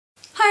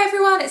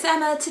everyone, it's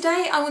Emma.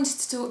 Today I wanted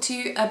to talk to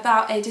you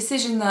about a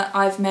decision that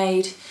I've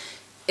made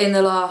in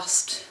the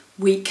last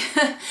week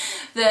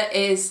that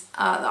is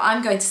that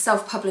I'm going to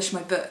self-publish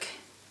my book.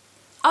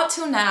 Up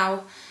till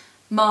now,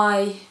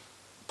 my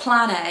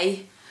plan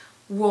A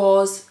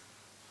was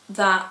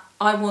that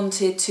I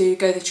wanted to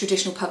go the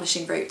traditional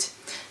publishing route.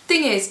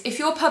 Thing is, if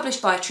you're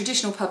published by a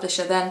traditional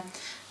publisher, then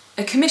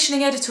a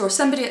commissioning editor or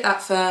somebody at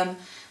that firm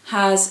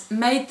has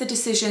made the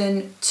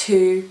decision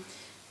to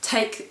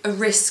take a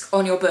risk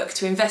on your book,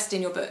 to invest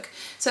in your book.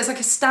 So it's like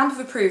a stamp of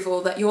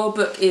approval that your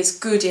book is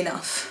good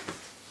enough.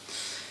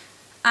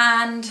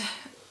 And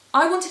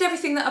I wanted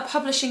everything that a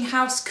publishing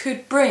house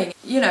could bring,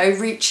 you know,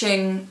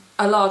 reaching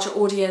a larger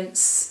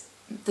audience,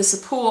 the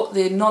support,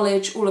 the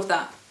knowledge, all of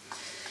that.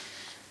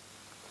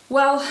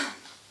 Well,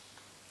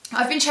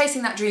 I've been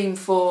chasing that dream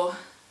for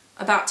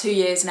about 2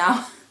 years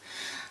now.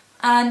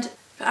 And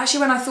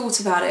actually when I thought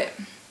about it,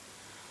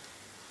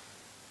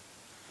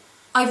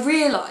 I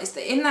realised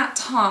that in that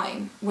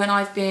time when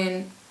I've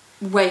been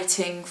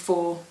waiting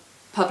for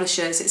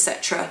publishers,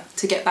 etc.,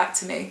 to get back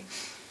to me,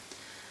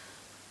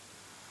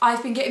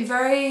 I've been getting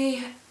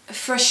very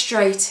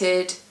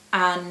frustrated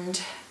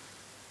and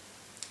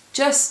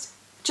just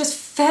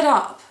fed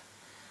up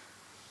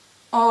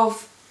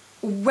of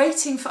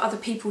waiting for other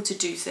people to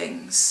do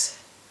things,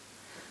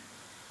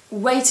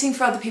 waiting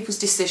for other people's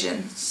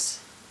decisions,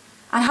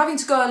 and having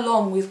to go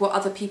along with what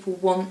other people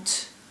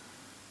want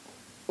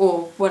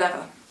or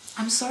whatever.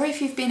 I'm sorry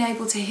if you've been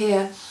able to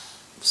hear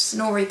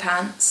snory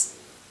pants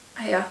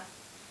here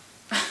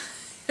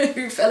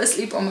who fell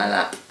asleep on my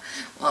lap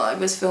while I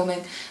was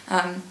filming.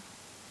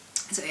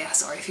 So yeah,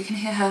 sorry if you can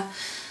hear her.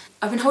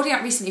 I've been holding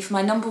out recently for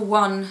my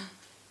 #1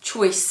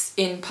 choice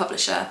in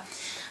publisher,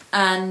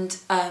 and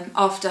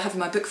after having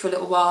my book for a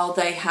little while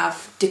they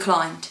have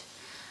declined.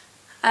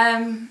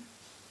 And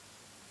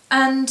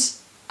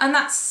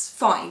that's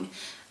fine.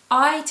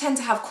 I tend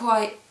to have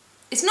quite,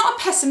 it's not a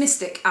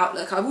pessimistic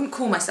outlook, I wouldn't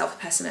call myself a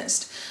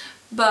pessimist,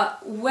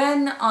 but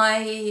when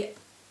I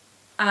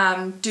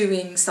am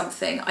doing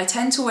something, I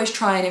tend to always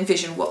try and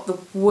envision what the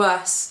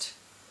worst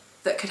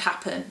that could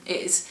happen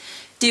is,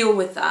 deal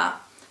with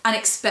that, and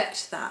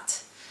expect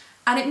that.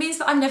 And it means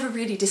that I'm never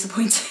really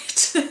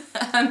disappointed.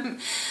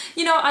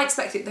 You know, I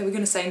expected they were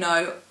going to say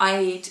no.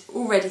 I'd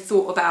already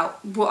thought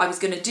about what I was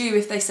going to do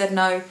if they said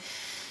no.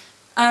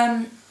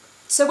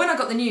 So when I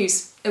got the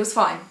news, it was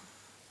fine.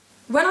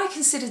 When I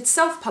considered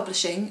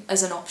self-publishing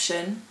as an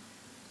option,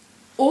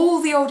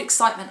 all the old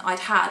excitement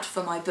I'd had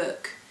for my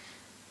book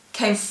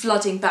came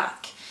flooding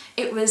back.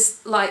 It was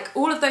like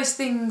all of those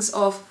things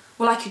of,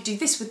 well, I could do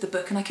this with the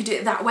book and I could do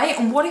it that way,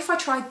 and what if I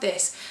tried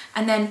this?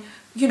 And then,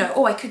 you know,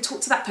 oh, I could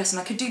talk to that person,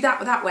 I could do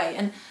that way.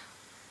 And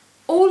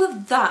all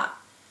of that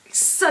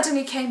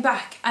suddenly came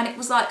back, and it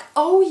was like,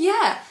 oh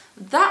yeah,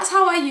 that's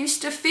how I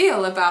used to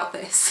feel about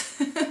this.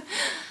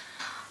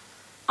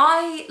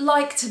 I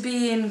like to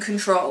be in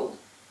control.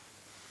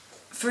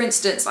 For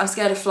instance, I'm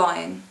scared of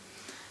flying.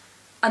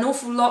 An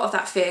awful lot of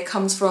that fear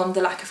comes from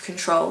the lack of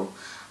control.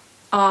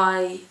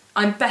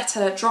 I'm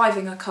better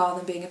driving a car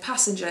than being a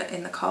passenger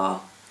in the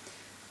car.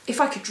 If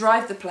I could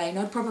drive the plane,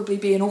 I'd probably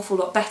be an awful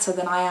lot better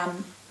than I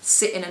am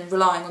sitting and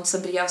relying on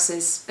somebody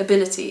else's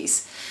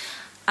abilities.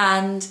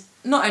 And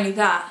not only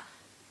that,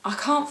 I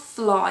can't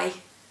fly.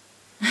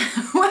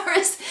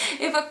 Whereas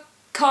if a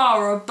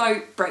car or a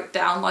boat break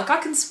down, like, I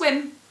can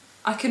swim,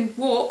 I can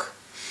walk.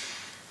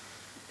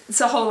 It's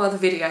a whole other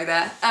video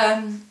there.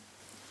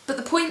 But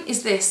the point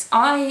is this: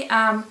 I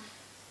am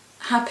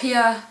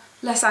happier,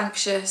 less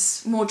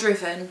anxious, more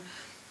driven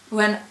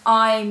when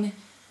I'm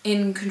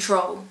in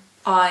control.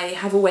 I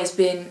have always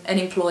been an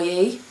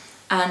employee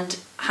and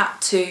had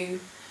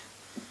to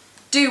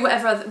do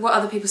what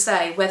other people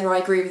say, whether I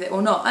agree with it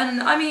or not.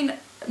 And I mean,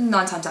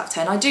 9 times out of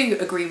 10, I do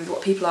agree with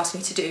what people ask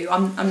me to do.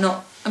 I'm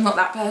not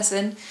that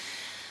person.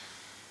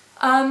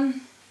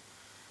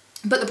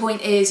 But the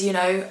point is, you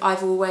know,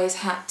 I've always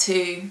had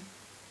to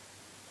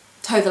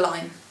toe the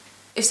line.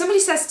 If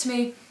somebody says to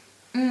me,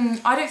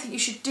 I don't think you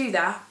should do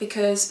that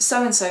because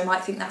so-and-so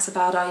might think that's a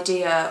bad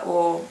idea,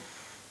 or,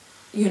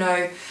 you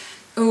know,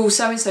 oh,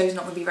 so-and-so is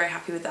not going to be very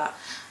happy with that,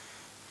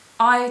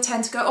 I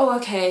tend to go, oh,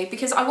 okay,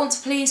 because I want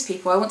to please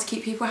people, I want to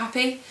keep people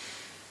happy.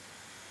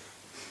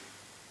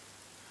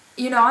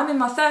 You know, I'm in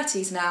my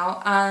 30s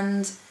now,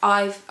 and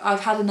I've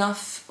had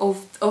enough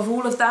of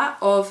all of that,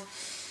 of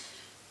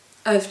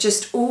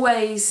just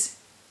always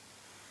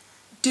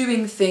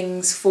doing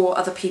things for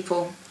other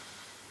people,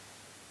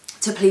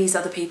 to please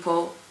other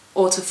people,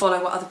 or to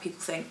follow what other people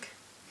think.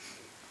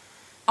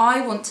 I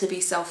want to be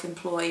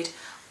self-employed,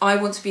 I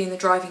want to be in the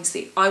driving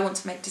seat, I want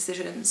to make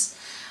decisions.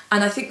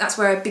 And I think that's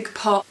where a big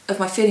part of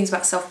my feelings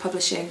about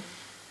self-publishing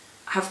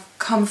have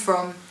come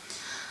from.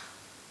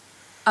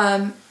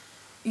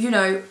 You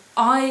know,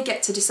 I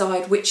get to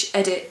decide which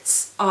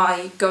edits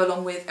I go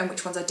along with and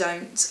which ones I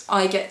don't.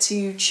 I get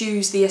to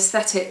choose the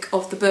aesthetic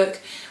of the book,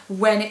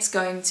 when it's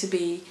going to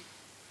be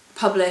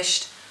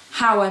published,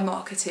 how I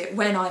market it,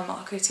 when I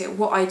market it,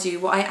 what I do,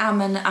 what I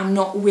am and am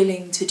not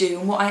willing to do,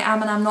 and what I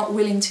am and am not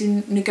willing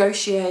to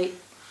negotiate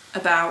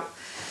about.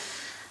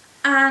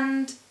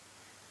 And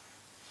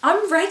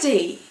I'm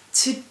ready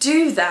to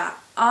do that.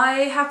 I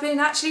have been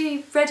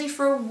actually ready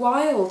for a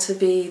while to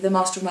be the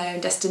master of my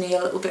own destiny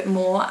a little bit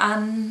more,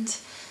 and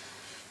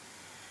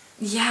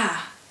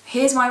yeah,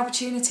 here's my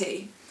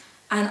opportunity.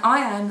 And I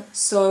am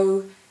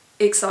so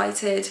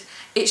excited.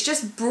 It's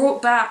just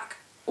brought back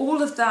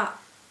all of that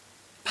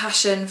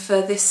passion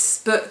for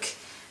this book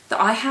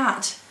that I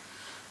had.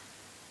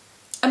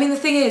 I mean, the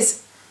thing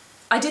is,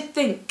 I did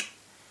think,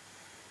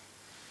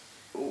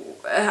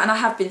 and I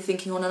have been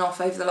thinking on and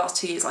off over the last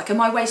 2 years, like, am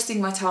I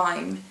wasting my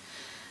time?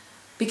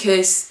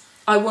 Because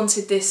I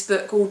wanted this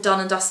book all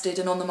done and dusted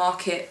and on the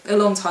market a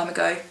long time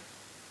ago.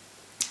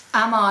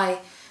 Am I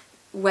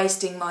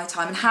wasting my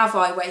time, and have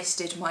I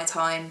wasted my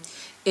time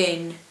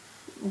in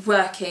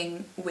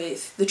working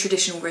with the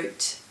traditional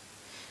route?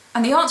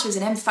 And the answer is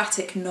an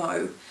emphatic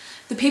no.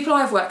 The people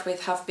I've worked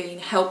with have been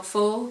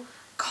helpful,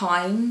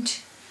 kind,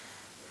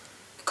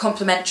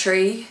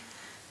 complimentary.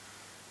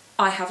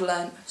 I have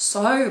learned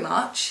so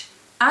much,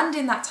 and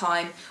in that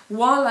time,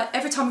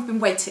 every time I've been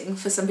waiting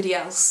for somebody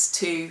else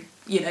to,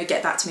 you know,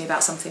 get back to me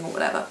about something or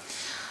whatever,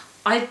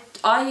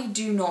 I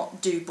do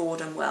not do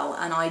boredom well,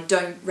 and I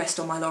don't rest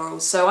on my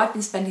laurels. So I've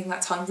been spending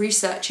that time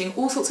researching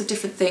all sorts of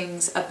different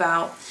things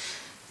about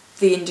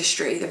the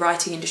industry, the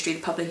writing industry,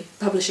 the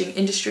publishing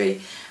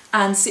industry,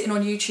 and sitting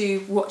on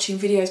YouTube watching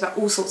videos about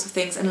all sorts of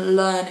things and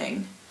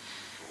learning.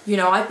 You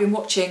know, I've been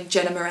watching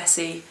Jenna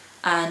Moreci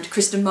and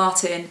Kristen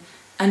Martin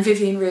and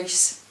Vivian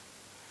Rees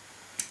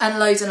and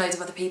loads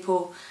of other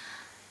people,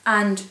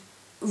 and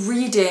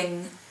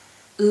reading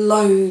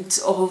loads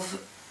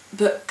of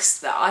books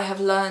that I have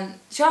learned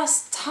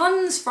just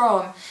tons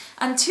from.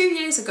 And 2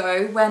 years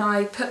ago, when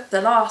I put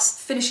the last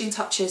finishing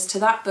touches to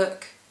that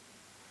book,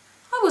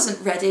 I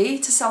wasn't ready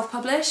to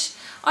self-publish.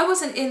 I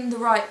wasn't in the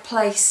right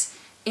place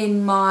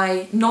in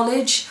my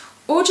knowledge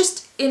or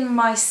just in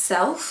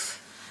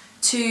myself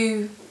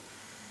to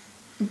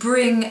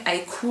bring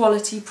a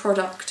quality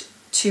product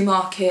to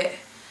market.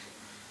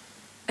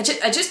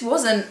 I just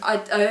wasn't,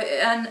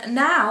 and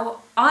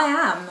now I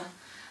am.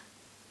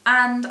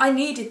 And I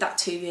needed that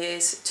 2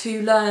 years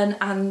to learn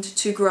and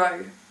to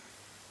grow.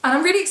 And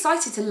I'm really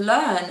excited to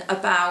learn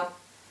about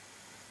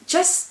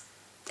just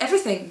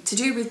everything to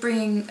do with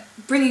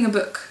bringing a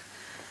book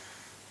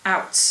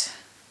out.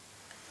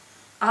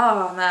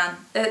 Oh man,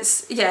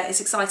 it's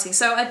exciting.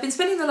 So I've been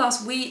spending the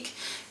last week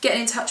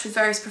getting in touch with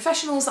various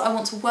professionals that I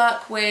want to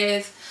work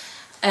with,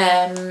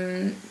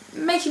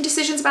 making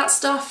decisions about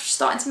stuff,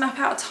 starting to map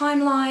out a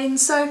timeline.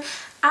 So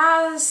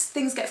as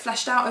things get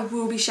fleshed out, I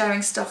will be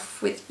sharing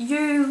stuff with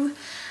you,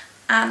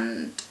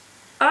 and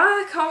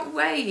I can't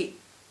wait.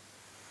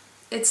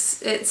 It's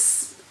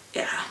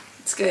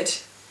good.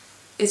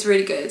 It's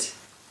really good.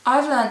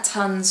 I've learnt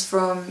tons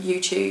from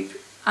YouTube,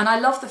 and I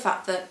love the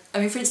fact that, I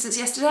mean, for instance,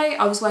 yesterday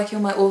I was working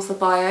on my author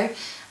bio,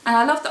 and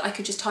I love that I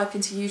could just type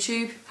into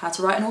YouTube how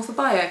to write an author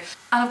bio.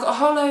 And I've got a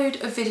whole load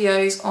of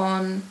videos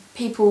on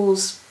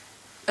people's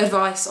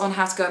advice on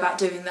how to go about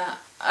doing that.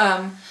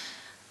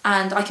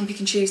 And I can pick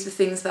and choose the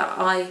things that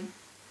I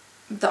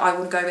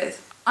want to go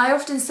with. I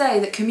often say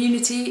that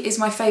community is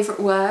my favourite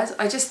word.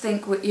 I just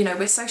think, you know,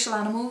 we're social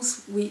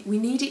animals. We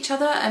need each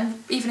other,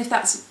 and even if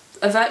that's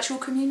a virtual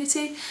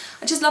community,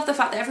 I just love the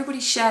fact that everybody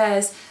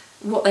shares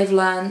what they've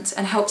learnt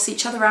and helps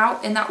each other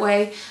out in that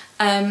way.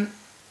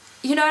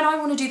 You know, and I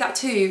want to do that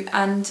too,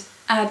 and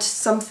add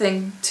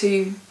something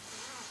to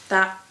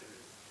that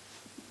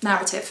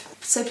narrative.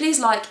 So please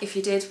like if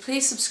you did,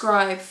 please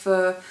subscribe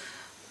for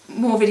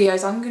more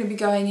videos. I'm going to be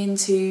going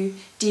into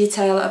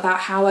detail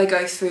about how I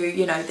go through,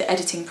 you know, the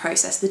editing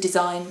process, the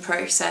design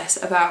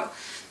process, about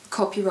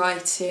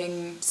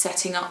copywriting,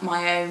 setting up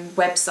my own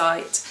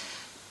website,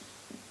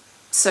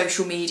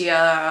 social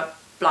media,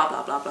 blah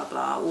blah blah blah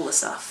blah, all the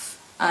stuff.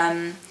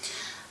 And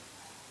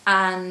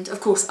of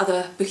course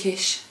other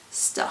bookish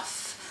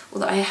stuff,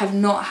 although I have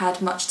not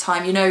had much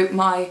time. You know,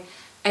 my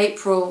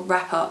April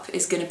wrap-up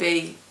is going to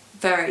be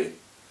very,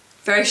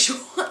 very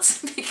short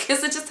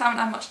because I just haven't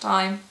had much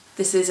time.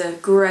 This is a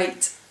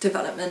great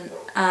development,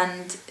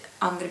 and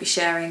I'm going to be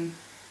sharing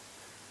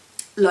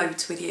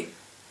loads with you.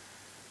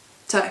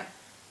 So,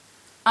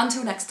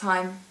 until next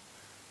time,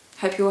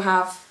 hope you all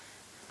have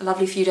a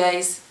lovely few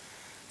days.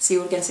 See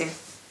you all again soon.